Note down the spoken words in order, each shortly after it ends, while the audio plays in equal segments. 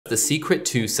The secret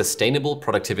to sustainable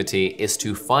productivity is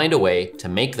to find a way to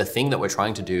make the thing that we're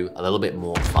trying to do a little bit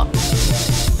more fun.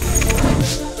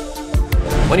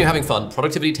 When you're having fun,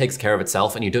 productivity takes care of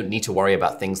itself and you don't need to worry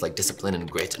about things like discipline and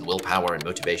grit and willpower and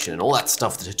motivation and all that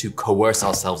stuff to coerce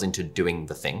ourselves into doing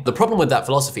the thing. The problem with that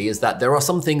philosophy is that there are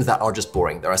some things that are just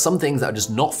boring. There are some things that are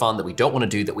just not fun that we don't want to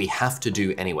do that we have to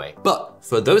do anyway. But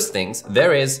for those things,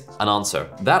 there is an answer.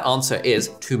 That answer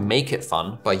is to make it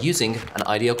fun by using an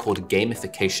idea called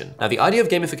gamification. Now, the idea of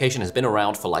gamification has been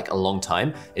around for like a long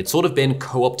time. It's sort of been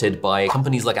co-opted by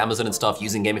companies like Amazon and stuff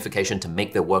using gamification to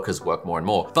make their workers work more and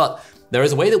more. But there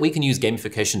is a way that we can use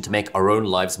gamification to make our own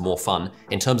lives more fun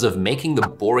in terms of making the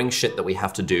boring shit that we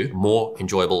have to do more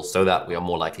enjoyable so that we are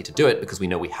more likely to do it because we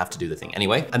know we have to do the thing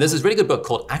anyway. And there's this really good book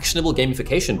called Actionable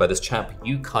Gamification by this chap,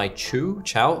 Yu-kai Chou,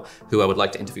 who I would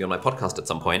like to interview on my podcast at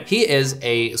some point. He is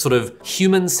a sort of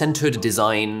human-centered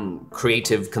design,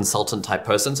 creative consultant type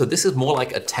person. So this is more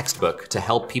like a textbook to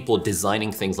help people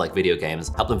designing things like video games,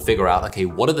 help them figure out, okay,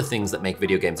 what are the things that make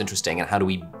video games interesting and how do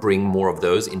we bring more of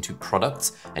those into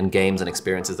products and games and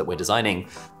experiences that we're designing.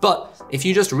 But if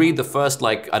you just read the first,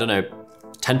 like, I don't know,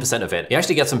 10% of it, you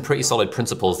actually get some pretty solid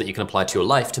principles that you can apply to your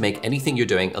life to make anything you're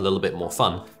doing a little bit more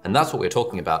fun. And that's what we're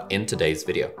talking about in today's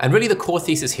video. And really the core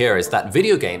thesis here is that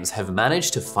video games have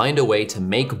managed to find a way to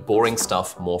make boring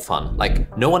stuff more fun.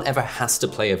 Like, no one ever has to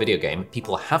play a video game.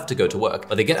 People have to go to work,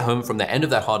 but they get home from the end of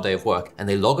that hard day of work and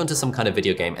they log onto some kind of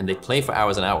video game and they play for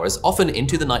hours and hours, often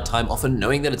into the nighttime, often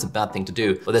knowing that it's a bad thing to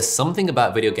do. But there's something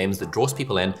about video games that draws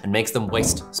people in and makes them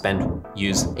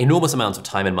use enormous amounts of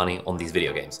time and money on these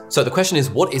video games. So the question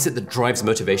is, what is it that drives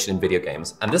motivation in video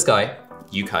games? And this guy,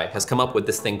 Yu-kai, has come up with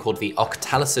this thing called the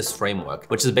Octalysis framework,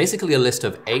 which is basically a list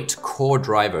of 8 core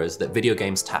drivers that video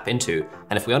games tap into.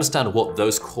 And if we understand what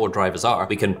those core drivers are,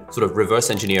 we can sort of reverse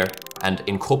engineer and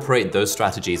incorporate those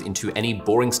strategies into any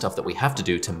boring stuff that we have to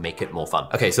do to make it more fun.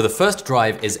 Okay, so the first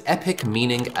drive is epic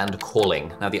meaning and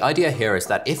calling. Now, the idea here is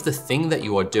that if the thing that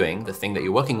you are doing, the thing that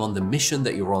you're working on, the mission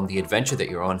that you're on, the adventure that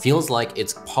you're on, feels like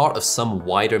it's part of some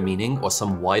wider meaning or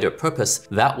some wider purpose,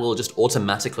 that will just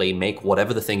automatically make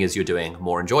whatever the thing is you're doing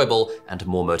more enjoyable and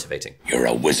more motivating. You're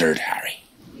a wizard, Harry.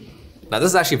 Now,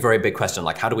 this is actually a very big question,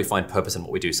 like how do we find purpose in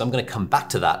what we do? So I'm gonna come back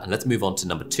to that and let's move on to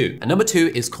number 2. And number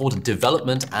 2 is called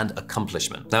development and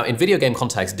accomplishment. Now, in video game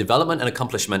context, development and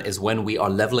accomplishment is when we are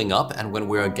leveling up and when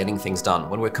we're getting things done,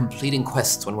 when we're completing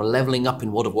quests, when we're leveling up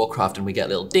in World of Warcraft and we get a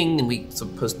little ding and we sort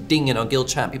of post ding in our guild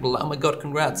chat, people are like, oh my God,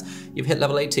 congrats, you've hit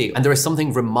level 80. And there is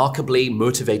something remarkably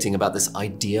motivating about this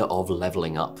idea of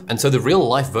leveling up. And so the real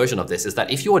life version of this is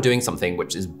that if you are doing something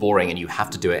which is boring and you have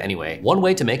to do it anyway, one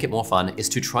way to make it more fun is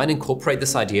to try and incorporate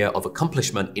this idea of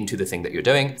accomplishment into the thing that you're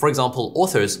doing. For example,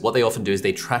 authors, what they often do is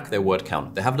they track their word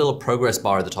count. They have a little progress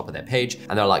bar at the top of their page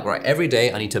and they're like, right, every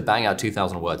day I need to bang out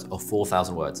 2,000 words or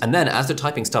 4,000 words. And then as they're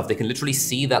typing stuff, they can literally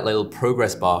see that little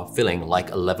progress bar filling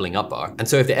like a leveling up bar. And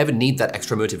so if they ever need that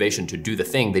extra motivation to do the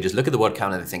thing, they just look at the word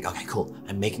count and they think, okay, cool,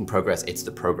 I'm making progress, it's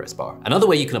the progress bar. Another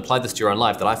way you can apply this to your own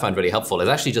life that I find really helpful is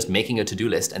actually just making a to-do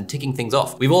list and ticking things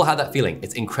off. We've all had that feeling.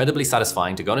 It's incredibly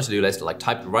satisfying to go on a to-do list, like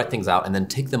type the right things out and then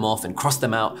tick them off and cross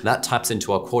them out. That taps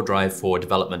into our core drive for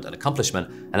development and accomplishment,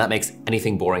 and that makes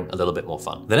anything boring a little bit more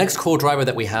fun. The next core driver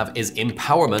that we have is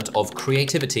empowerment of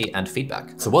creativity and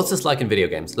feedback. So what's this like in video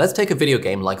games? Let's take a video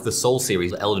game like the Soul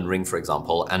series, Elden Ring, for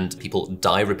example, and people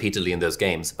die repeatedly in those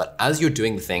games. But as you're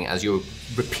doing the thing, as you're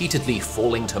repeatedly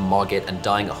falling to Margit and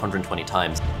dying 120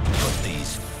 times, Put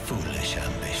these foolish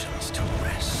ambitions to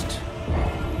rest.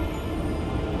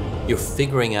 you're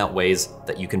figuring out ways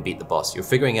that you can beat the boss. You're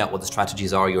figuring out what the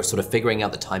strategies are. You're sort of figuring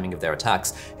out the timing of their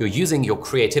attacks. You're using your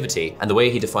creativity. And the way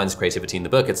he defines creativity in the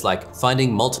book, it's like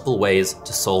finding multiple ways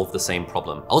to solve the same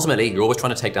problem. Ultimately, you're always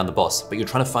trying to take down the boss, but you're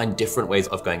trying to find different ways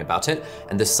of going about it.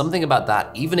 And there's something about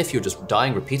that, even if you're just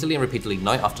dying repeatedly and repeatedly,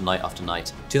 night after night after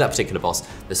night, to that particular boss,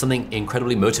 there's something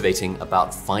incredibly motivating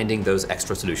about finding those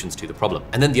extra solutions to the problem.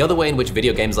 And then the other way in which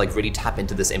video games like really tap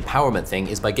into this empowerment thing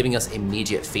is by giving us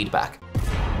immediate feedback.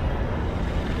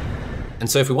 And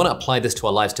so if we want to apply this to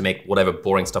our lives to make whatever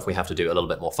boring stuff we have to do a little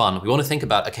bit more fun, we want to think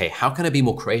about, okay, how can I be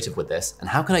more creative with this? And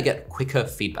how can I get quicker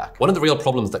feedback? One of the real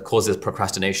problems that causes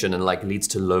procrastination and like leads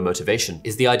to low motivation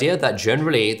is the idea that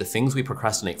generally the things we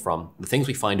procrastinate from, the things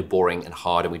we find boring and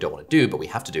hard and we don't want to do, but we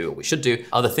have to do or we should do,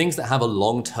 are the things that have a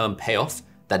long-term payoff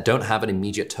that don't have an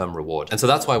immediate term reward. And so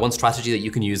that's why one strategy that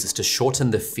you can use is to shorten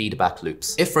the feedback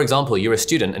loops. If, for example, you're a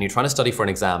student and you're trying to study for an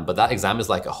exam, but that exam is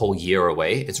like a whole year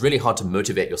away, it's really hard to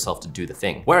motivate yourself to do the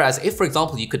thing. Whereas if, for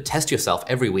example, you could test yourself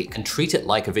every week and treat it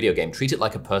like a video game, treat it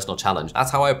like a personal challenge.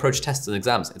 That's how I approach tests and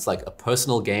exams. It's like a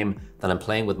personal game that I'm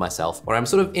playing with myself, where I'm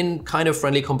sort of in kind of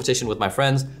friendly competition with my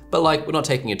friends, but like we're not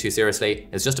taking it too seriously.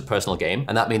 It's just a personal game.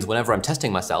 And that means whenever I'm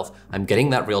testing myself, I'm getting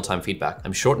that real-time feedback.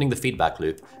 I'm shortening the feedback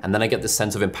loop. And then I get this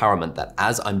sense of empowerment that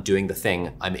as I'm doing the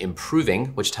thing, I'm improving,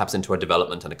 which taps into our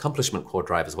development and accomplishment core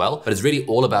drive as well. But it's really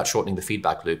all about shortening the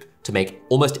feedback loop to make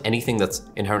almost anything that's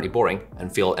inherently boring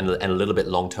and feel and a little bit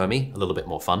long-termy, a little bit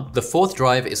more fun. The fourth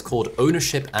drive is called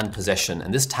ownership and possession.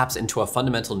 And this taps into our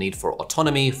fundamental need for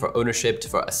autonomy, for ownership,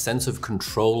 for a sense of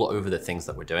control over the things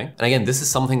that we're doing. And again, this is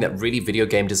something that really video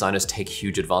game designers take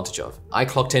huge advantage of. I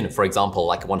clocked in, for example,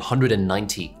 like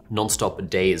 190 non-stop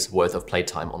days worth of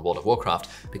playtime on World of Warcraft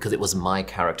because it was my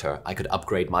character. I could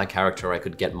upgrade my character, I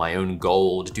could get my own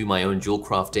gold, do my own jewel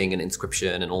crafting and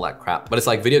inscription and all that crap. But it's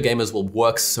like video gamers will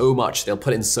work so much, they'll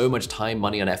put in so much time,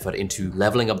 money, and effort into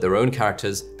leveling up their own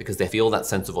characters because they feel that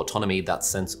sense of autonomy, that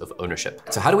sense of ownership.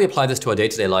 So how do we apply this to our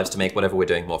day-to-day lives to make whatever we're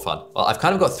doing more fun? Well, I've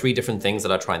kind of got three different things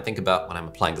that I try and think about when I'm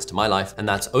applying this to my life, and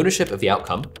that's ownership of the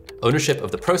outcome, ownership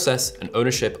of the process, and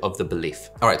ownership of the belief.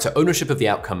 All right, so ownership of the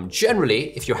outcome. Generally,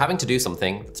 if you're having to do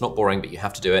something that's not boring, but you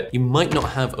have to do it, you might not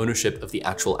have ownership of the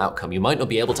actual outcome. You might not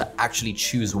be able to actually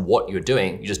choose what you're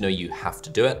doing. You just know you have to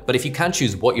do it. But if you can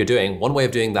choose what you're doing, one way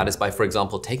of doing that is by, for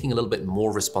example, taking a little bit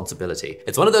more responsibility.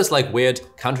 It's one of those like weird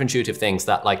counterintuitive things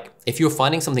that like, if you're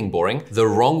finding something boring, the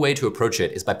wrong way to approach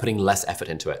it is by putting less effort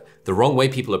into it. The wrong way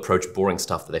people approach boring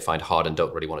stuff that they find hard and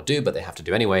don't really want to do, but they have to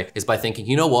do anyway, is by thinking,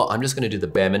 you know what, I'm just going to do the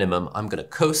bare minimum. I'm going to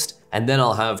coast, and then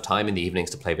I'll have time in the evenings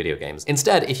to play video games.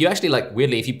 Instead, if you actually like,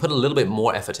 weirdly, if you put a little bit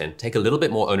more effort in, take a little bit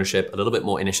more ownership, a little bit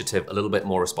more initiative, a little bit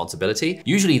more responsibility,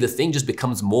 usually the thing just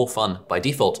becomes more fun by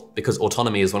default because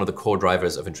autonomy is one of the core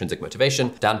drivers of intrinsic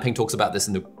motivation. Dan Pink talks about this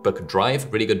in the book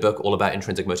Drive, really good book, all about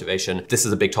intrinsic motivation. This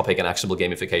is a big topic in actionable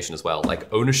gamification as well.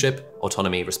 Like ownership,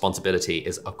 autonomy, responsibility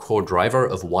is a core driver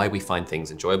of why we find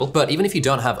things enjoyable. But even if you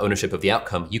don't have ownership of the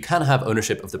outcome, you can have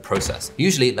ownership of the process.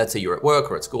 Usually, let's say you're at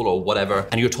work or at school or whatever,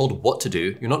 and you're told what to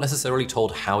do, you're not necessarily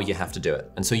told how you have to do it.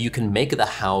 And so you can make the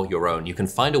how your own. You can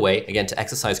find a way, again, to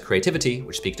exercise creativity,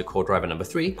 which speaks to core driver number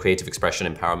 3, creative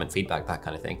expression, empowerment, feedback, that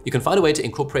kind of thing. You can find a way to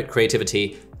incorporate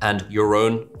creativity and your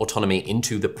own autonomy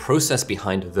into the process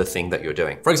behind the thing that you're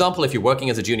doing. For example, if you're working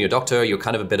as a junior doctor, you're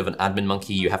kind of a bit of an admin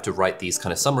monkey, you have to write these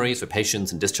kind of summaries for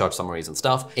patients and discharge summaries and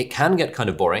stuff. It can get kind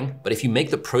of boring, but if you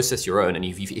make the process your own and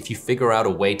if you figure out a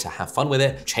way to have fun with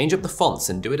it, change up the fonts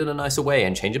and do it in a nicer way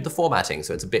and change up the formatting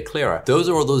so it's a bit clearer. Those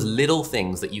are all those little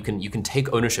things that you can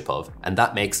take ownership of, and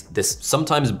that makes this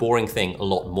sometimes boring thing a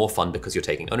lot more fun because you're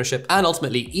taking ownership. And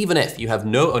ultimately, even if you have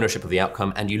no ownership of the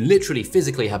outcome and you literally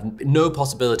physically have no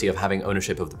possibility of having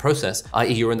ownership of the process,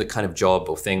 i.e. you're in the kind of job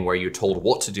or thing where you're told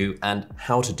what to do and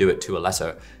how to do it to a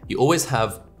letter, you always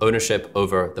have ownership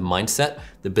over the mindset,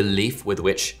 the belief with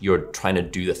which you're trying to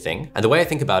do the thing. And the way I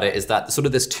think about it is that sort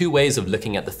of there's two ways of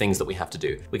looking at the things that we have to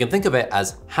do. We can think of it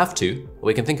as have to, or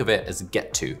we can think of it as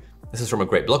get to. This is from a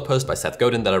great blog post by Seth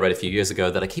Godin that I read a few years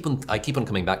ago that I keep on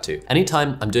coming back to.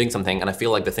 Anytime I'm doing something and I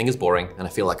feel like the thing is boring and I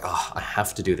feel like, oh, I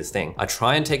have to do this thing, I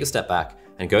try and take a step back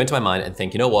and go into my mind and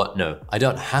think, you know what? No, I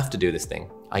don't have to do this thing.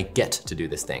 I get to do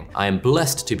this thing. I am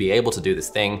blessed to be able to do this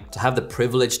thing, to have the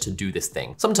privilege to do this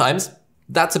thing. Sometimes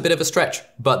that's a bit of a stretch,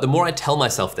 but the more I tell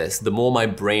myself this, the more my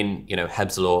brain,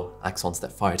 Hebb's law, axons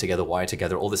that fire together, wire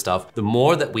together, all this stuff, the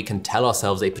more that we can tell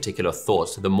ourselves a particular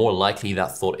thought, the more likely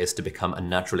that thought is to become a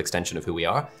natural extension of who we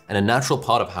are and a natural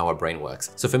part of how our brain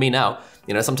works. So for me now,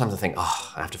 sometimes I think,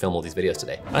 oh, I have to film all these videos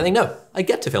today. And I think, no, I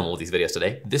get to film all these videos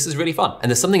today. This is really fun. And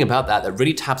there's something about that that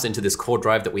really taps into this core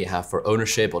drive that we have for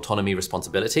ownership, autonomy,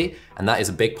 responsibility. And that is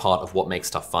a big part of what makes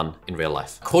stuff fun in real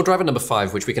life. Core driver number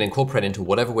 5, which we can incorporate into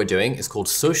whatever we're doing, is called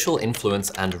social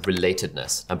influence and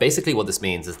relatedness. And basically what this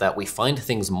means is that we find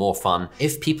things more fun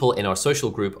if people in our social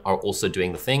group are also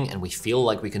doing the thing and we feel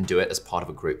like we can do it as part of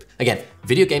a group. Again,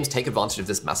 video games take advantage of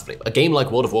this massively. A game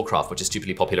like World of Warcraft, which is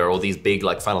stupidly popular, or these big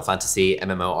like Final Fantasy,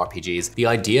 MMORPGs, the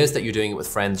idea is that you're doing it with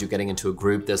friends, you're getting into a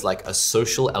group, there's like a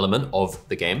social element of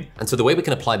the game. And so the way we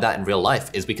can apply that in real life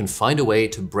is we can find a way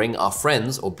to bring our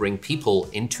friends or bring people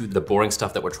into the boring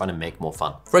stuff that we're trying to make more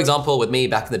fun. For example, with me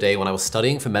back in the day when I was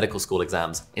studying for medical school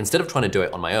exams, instead of trying to do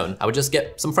it on my own, I would just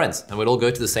get some friends and we'd all go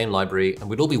to the same library and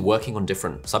we'd all be working on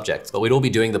different subjects, but we'd all be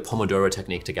doing the Pomodoro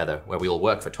technique together, where we all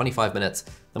work for 25 minutes,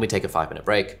 then we take a 5-minute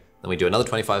break, then we do another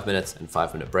 25 minutes and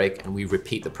 5-minute break, and we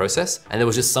repeat the process. And there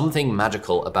was just something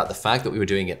magical about the fact that we were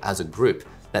doing it as a group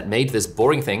that made this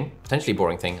boring thing, potentially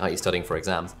boring thing, i.e. studying for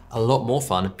exams, a lot more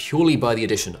fun purely by the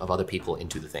addition of other people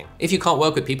into the thing. If you can't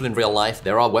work with people in real life,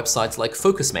 there are websites like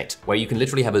FocusMate, where you can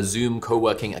literally have a Zoom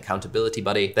co-working accountability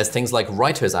buddy. There's things like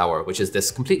Writer's Hour, which is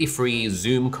this completely free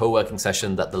Zoom co-working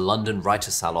session that the London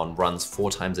Writers Salon runs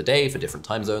 4 times a day for different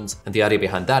time zones. And the idea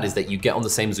behind that is that you get on the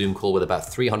same Zoom call with about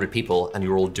 300 people and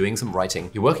you're all doing some writing.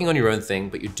 You're working on your own thing,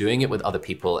 but you're doing it with other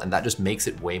people, and that just makes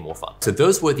it way more fun. So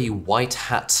those were the white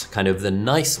hat, kind of the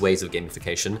nice ways of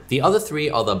gamification. The other 3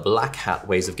 are the black hat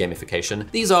ways of gamification.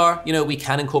 These are, you know, we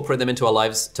can incorporate them into our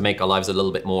lives to make our lives a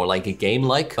little bit more like a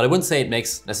game-like, but I wouldn't say it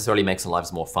necessarily makes our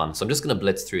lives more fun. So I'm just gonna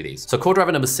blitz through these. So core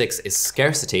driver number 6 is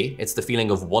scarcity. It's the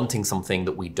feeling of wanting something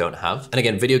that we don't have. And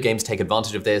again, video games take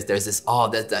advantage of this. There's this,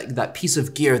 there's that piece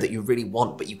of gear that you really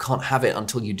want, but you can't have it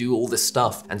until you do all this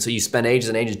stuff. And so you spend ages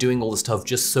and ages doing all this stuff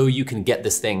just so you can get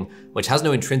this thing, which has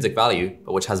no intrinsic value,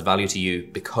 but which has value to you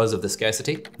because of the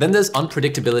scarcity. Then there's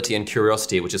unpredictability and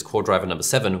curiosity, which is core driver number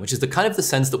 7, which is the kind of the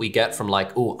sense that we get from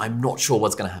like, oh, I'm not sure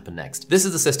what's gonna happen next. This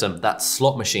is the system that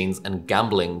slot machines and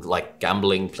gambling, like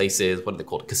gambling places, what are they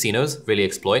called? Casinos, really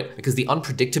exploit, because the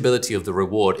unpredictability of the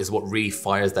reward is what really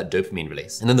fires that dopamine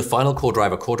release. And then the final core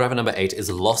driver number 8 is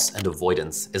loss and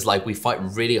avoidance. It's like we fight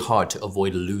really hard to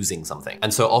avoid losing something.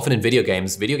 And so often in video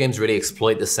games really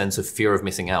exploit this sense of fear of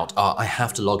missing out. I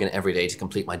have to log in every day to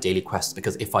complete my daily quests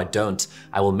because if I don't,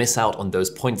 I will miss out on those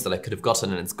points that I could have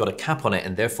gotten, and it's got a cap on it.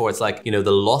 And therefore it's like, you know,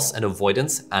 the loss and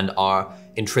avoidance and our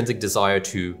intrinsic desire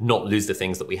to not lose the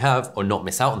things that we have or not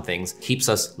miss out on things keeps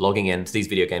us logging into these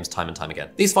video games time and time again.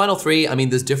 These final 3, I mean,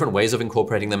 there's different ways of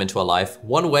incorporating them into our life.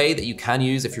 One way that you can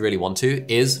use if you really want to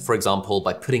is, for example,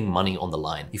 by putting money on the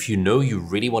line. If you know you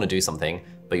really want to do something,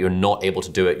 but you're not able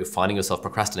to do it, you're finding yourself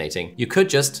procrastinating, you could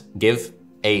just give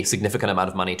a significant amount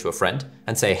of money to a friend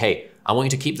and say, hey, I want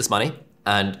you to keep this money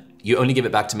and you only give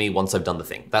it back to me once I've done the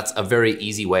thing. That's a very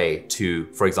easy way to,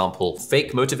 for example,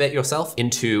 fake motivate yourself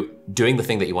into doing the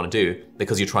thing that you want to do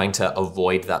because you're trying to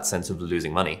avoid that sense of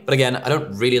losing money. But again, I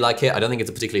don't really like it. I don't think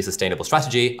it's a particularly sustainable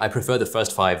strategy. I prefer the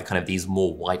first 5, kind of these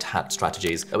more white hat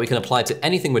strategies that we can apply to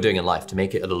anything we're doing in life to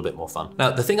make it a little bit more fun. Now,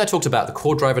 the thing I talked about, the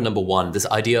core driver number 1, this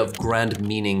idea of grand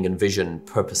meaning and vision,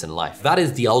 purpose in life, that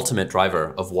is the ultimate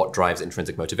driver of what drives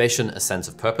intrinsic motivation, a sense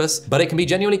of purpose. But it can be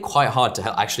genuinely quite hard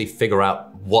to actually figure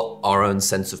out what our own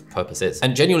sense of purpose is.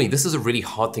 And genuinely, this is a really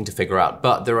hard thing to figure out,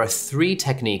 but there are 3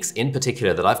 techniques in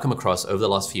particular that I've come across over the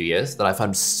last few years that I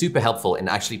found super helpful in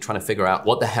actually trying to figure out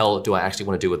what the hell do I actually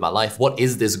want to do with my life? What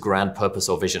is this grand purpose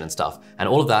or vision and stuff? And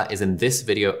all of that is in this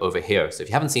video over here. So if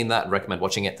you haven't seen that, I recommend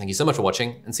watching it. Thank you so much for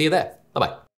watching and see you there. Bye-bye.